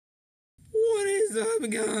What is up,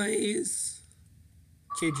 guys?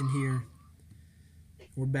 Cajun here.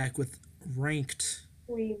 We're back with ranked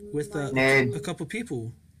with a couple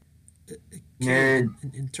people. Kay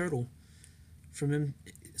and Turtle from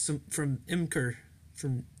Imker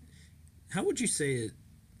from how would you say it?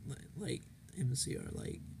 Like MCR,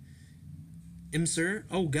 like Imsir?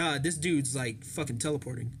 Oh god, this dude's like fucking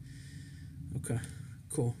teleporting. Okay,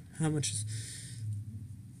 cool. How much is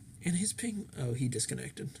and his ping? Oh, he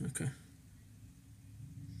disconnected. Okay.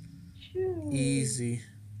 Easy.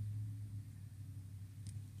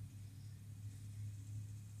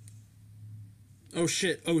 Oh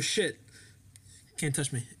shit, oh shit. Can't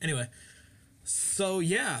touch me. Anyway. So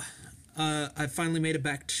yeah. I finally made it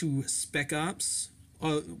back to Spec Ops.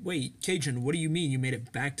 Wait, Cajun, what do you mean you made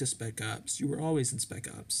it back to Spec Ops? You were always in Spec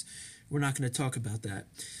Ops. We're not going to talk about that.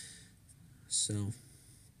 So.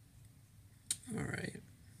 Alright.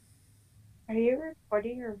 Are you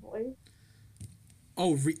recording your voice?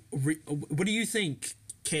 Oh, what do you think,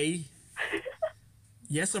 Kay?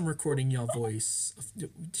 Yes, I'm recording y'all voice.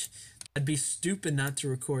 I'd be stupid not to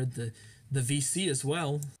record the VC as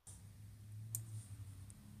well.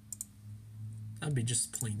 I'd be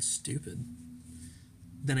just plain stupid.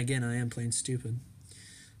 Then again, I am plain stupid.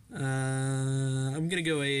 I'm gonna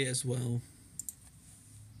go A as well.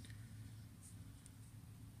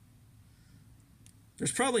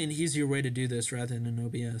 There's probably an easier way to do this rather than an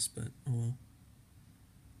OBS, but oh well.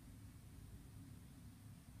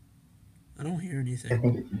 I don't hear anything. I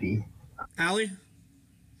think it's B. Allie?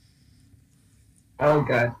 Oh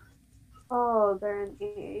god. Oh, they're in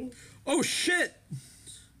A. Oh shit!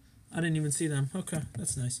 I didn't even see them. Okay,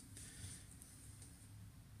 that's nice.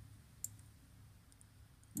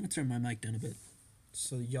 I'm gonna turn my mic down a bit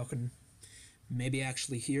so y'all can maybe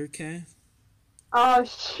actually hear Kay. Oh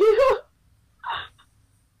shoot!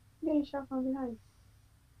 I'm getting shot from behind.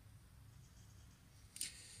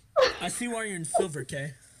 I see why you're in silver,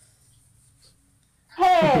 Kay.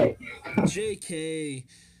 Hey! JK.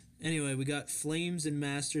 Anyway, we got Flames and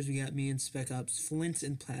Masters. We got me and Spec Ops. Flintz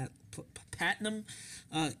and Platinum.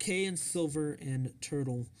 K and Silver, and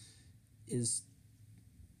Turtle is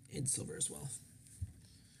in Silver as well.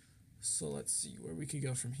 So let's see where we could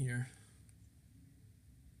go from here.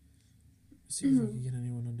 Let's see if I can get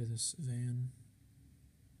anyone under this van.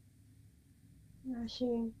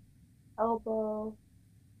 Rushing. Elbow.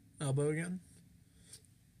 Elbow again?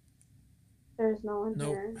 There's no one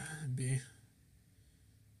Nope. here. B.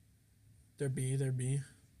 They're B.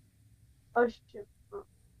 Oh shoot.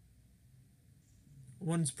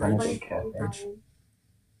 One's bridge. Bridge.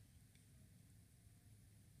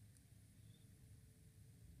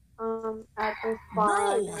 At this spot.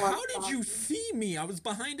 Bro, how did you see me? I was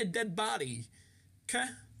behind a dead body. Okay?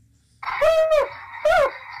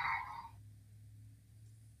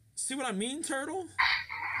 See what I mean, Turtle?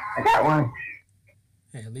 I got one.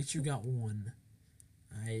 Hey, at least you got one.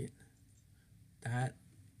 Alright? That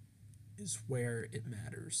is where it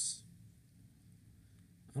matters.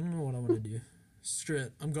 I don't know what I want to do. Screw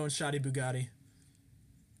it. I'm going Shoddy Bugatti.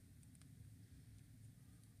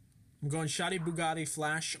 I'm going Shoddy Bugatti,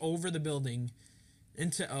 flash over the building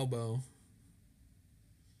into elbow.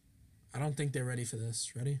 I don't think they're ready for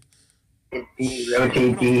this. Ready? B,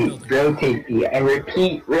 rotate B, rotate B. I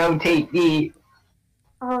repeat, rotate B.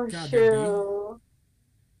 Oh God, shoot.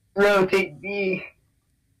 Rotate B.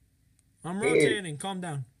 I'm rotating. Calm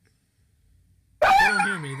down. They don't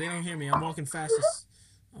hear me. They don't hear me. I'm walking fastest.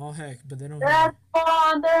 Oh heck, but they don't They're hear at me.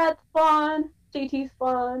 spawn. They're at spawn. CT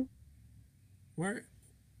spawn. Where?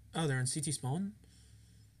 Oh, they're in CT spawn?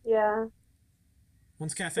 Yeah.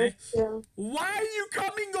 One's cafe? Yeah. Why are you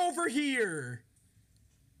coming over here?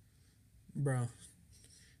 Bro.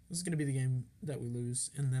 This is going to be the game that we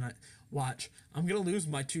lose. And then watch. I'm going to lose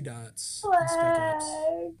my 2 dots. In Spec Ops.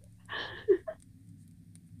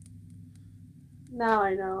 Now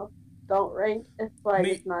I know. Don't rank if like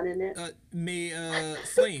it's not in it.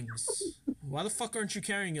 Flames. Why the fuck aren't you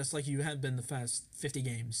carrying us like you have been the past 50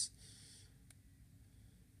 games?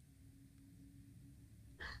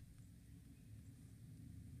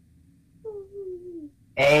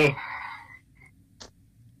 A.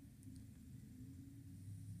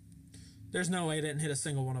 There's no way I didn't hit a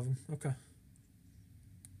single one of them. Okay.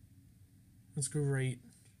 That's great.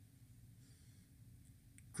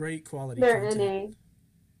 Great quality They're content. NA.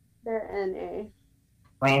 They're NA.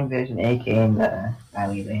 Flame Vision AK in the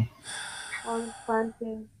alleyway. On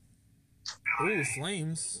planting. Ooh,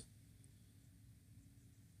 Flames.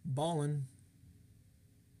 Ballin'.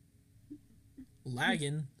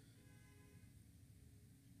 Lagging.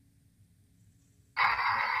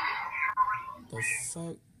 The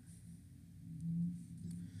fuck?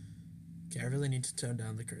 Okay, I really need to tone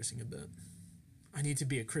down the cursing a bit. I need to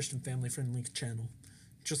be a Christian family-friendly channel.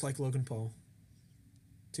 Just like Logan Paul.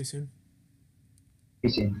 Too soon? Too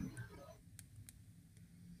soon.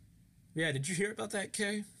 Yeah, did you hear about that,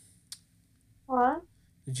 Kay? What?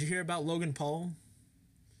 Did you hear about Logan Paul?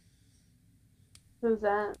 Who's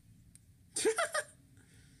that?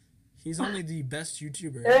 He's only the best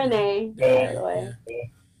YouTuber. They're an A, by the way. Yeah.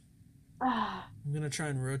 I'm gonna try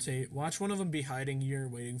and rotate. Watch one of them be hiding here,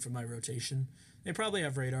 waiting for my rotation. They probably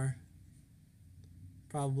have radar.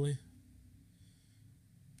 Probably.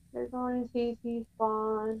 They're going to CC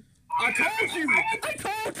spawn. I told you! I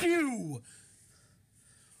told you!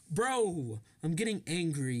 Bro, I'm getting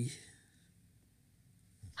angry.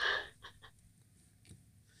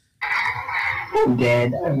 I'm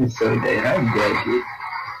dead. I'm so dead. I'm dead, dude.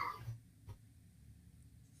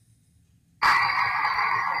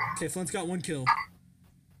 Okay, Flint's got 1 kill.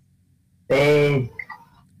 Save.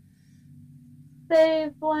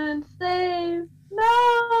 Save, Flint, save!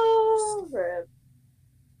 No! Rip.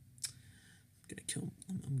 I'm gonna kill him.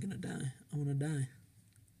 I'm gonna die. I wanna die.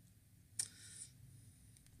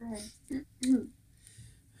 Alright.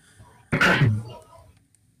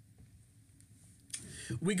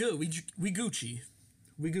 We good. We Gucci.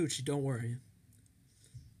 We Gucci. Don't worry.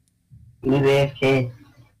 Leave AFK.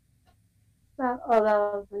 That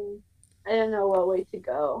was me. I didn't know what way to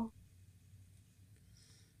go.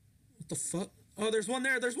 What the fuck? Oh, there's one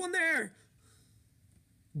there. There's one there.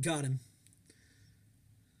 Got him.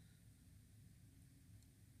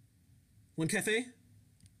 One cafe.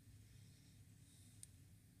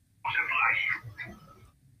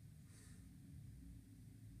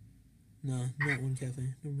 No, not one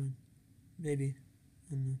cafe. Never mind. Maybe.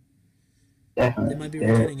 I don't know. Definitely. They might be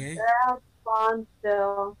rotating A. They're out spawn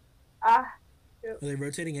still. Are they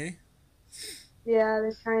rotating A? Yeah,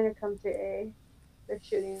 they're trying to come to A. They're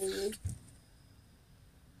shooting me.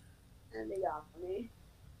 And they got me.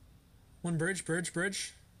 One bridge.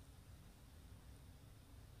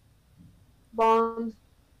 Bombs.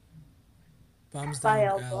 Bombs By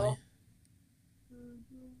down elbow. alley.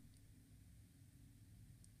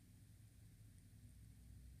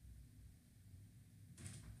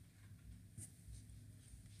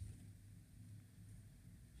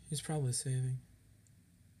 He's probably saving.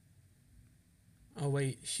 Oh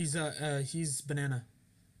wait, he's banana.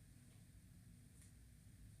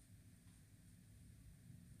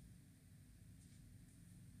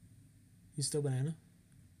 He's still banana?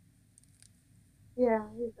 Yeah,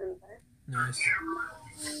 he's in there. Nice.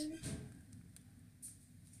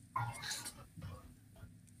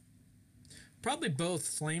 Probably both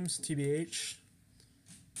flames, TBH.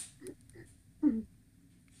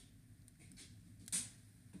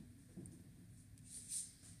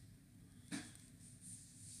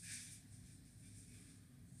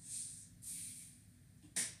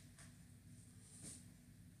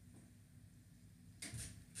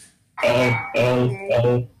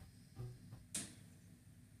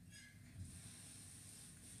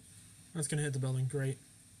 That's gonna hit the building. Great.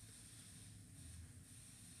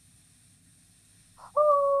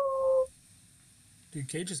 Dude,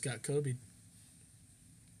 Cage just got Kobe.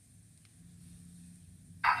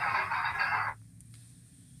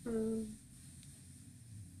 That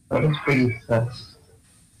was pretty sus.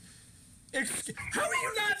 How are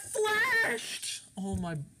you not flashed? Oh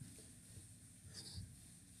my...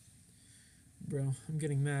 Bro, I'm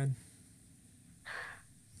getting mad.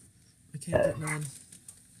 I can't get mad.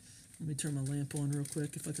 Let me turn my lamp on real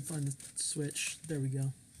quick if I can find the switch. There we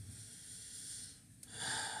go.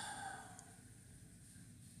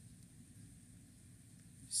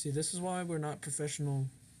 See, this is why we're not professional.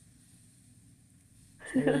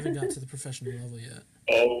 We haven't got to the professional level yet.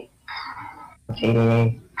 A. Rotate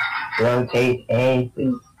A. Rotate A,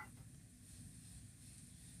 please.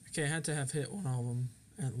 Okay, I had to have hit one of them,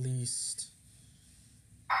 at least.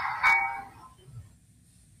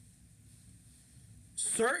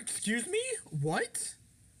 Sir, excuse me? What?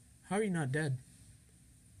 How are you not dead?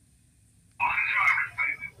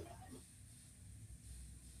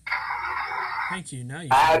 Thank you, now you...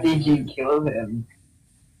 How did you kill him?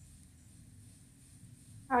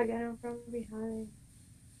 I got him from behind.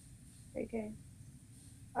 Okay.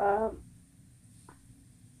 Oh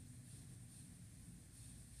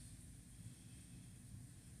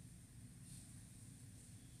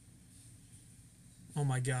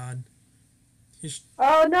my god.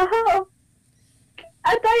 Oh no!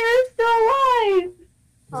 I thought you were still alive!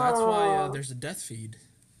 Well, that's why there's a death feed.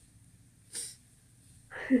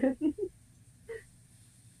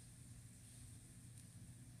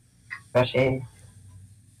 Rush A. I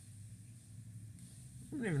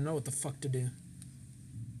don't even know what the fuck to do.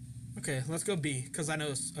 Okay, let's go B, because I know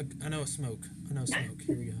a smoke. I know smoke.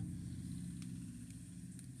 Here we go.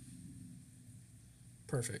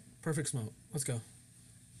 Perfect. Perfect smoke. Let's go.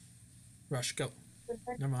 Rush, go.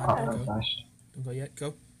 Never mind, don't go. Don't go yet,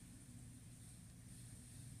 go.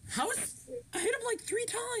 How is... I hit him like 3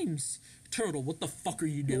 times! Turtle, what the fuck are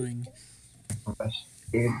you doing?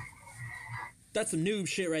 That's some noob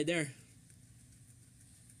shit right there.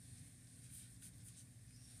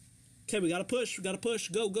 Okay, we gotta push.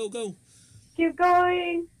 Go, go, go. Keep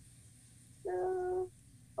going. No.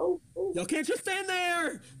 Oh. Y'all can't just stand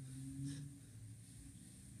there!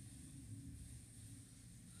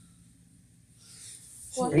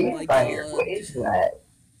 What is that?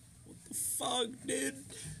 What the fuck, dude?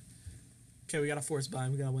 Okay, we gotta force buy.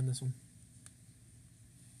 We gotta win this one.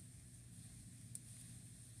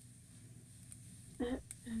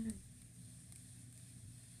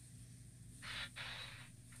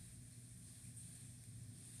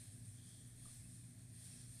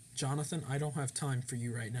 Jonathan, I don't have time for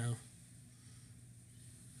you right now.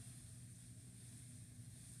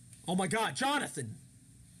 Oh my god, Jonathan!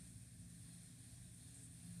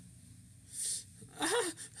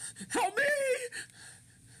 Help me!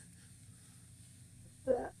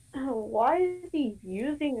 Why is he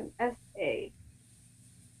using an SA?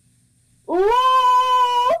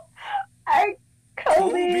 Whoa!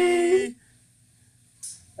 Kobe!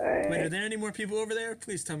 Right. Wait, are there any more people over there?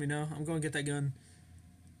 Please tell me no. I'm going to get that gun.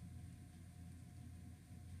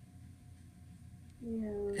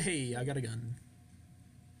 Yeah. Hey, I got a gun.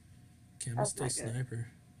 Okay, I'm gonna stay sniper.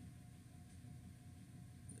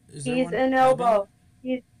 He's in elbow.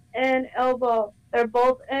 He's in elbow. They're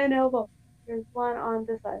both in elbow. There's one on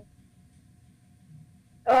this side.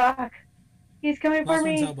 He's coming for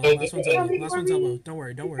me. Last one's elbow. Don't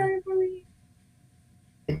worry. He's coming for me.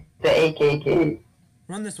 It's the AKK.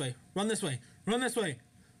 Run this way.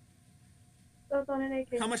 That's on an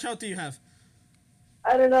AK. How much health do you have?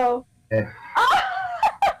 I don't know. Yeah.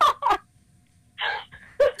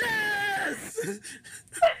 Yes!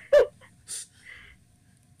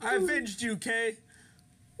 I avenged you, Kay.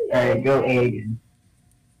 Alright, go A again.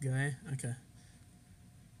 Go A? Okay.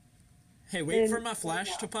 Hey, wait for my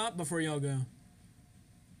flash to pop before y'all go.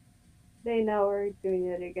 They know we're doing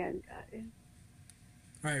it again, guys.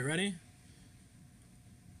 Alright, ready?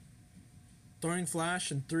 Throwing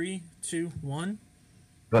flash in 3, 2, 1.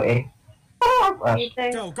 Go A.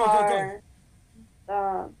 Go.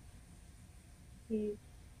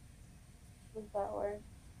 What's that word?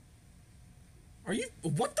 Are you...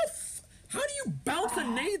 What the f... How do you bounce a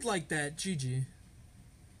nade like that, GG?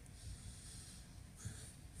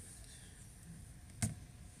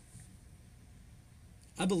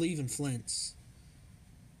 I believe in Flintz.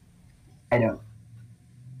 I know.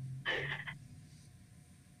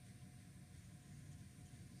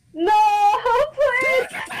 No, please!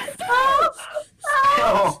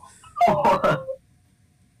 Oh.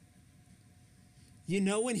 You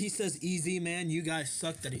know when he says easy, man, you guys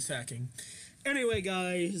suck that he's hacking. Anyway,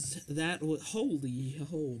 guys, that was... Holy...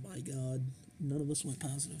 Oh, my God. None of us went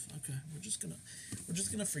positive. Okay, we're just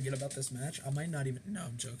gonna forget about this match. I might not even... No,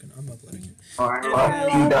 I'm joking. I'm uploading it.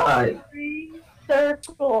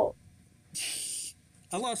 Circle.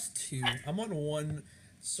 I lost 2. I'm on 1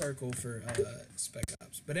 circle for Spec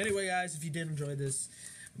Ops. But anyway, guys, if you did enjoy this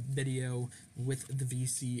video with the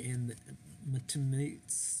VC and my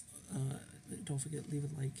teammates, don't forget leave a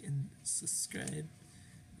like and subscribe,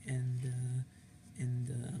 and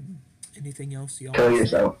anything else y'all Kill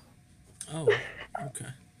yourself. Oh,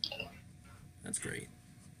 okay, that's great.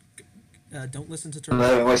 Don't listen to Turtle.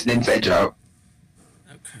 That was an inside joke.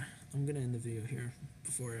 Okay, I'm gonna end the video here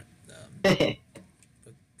before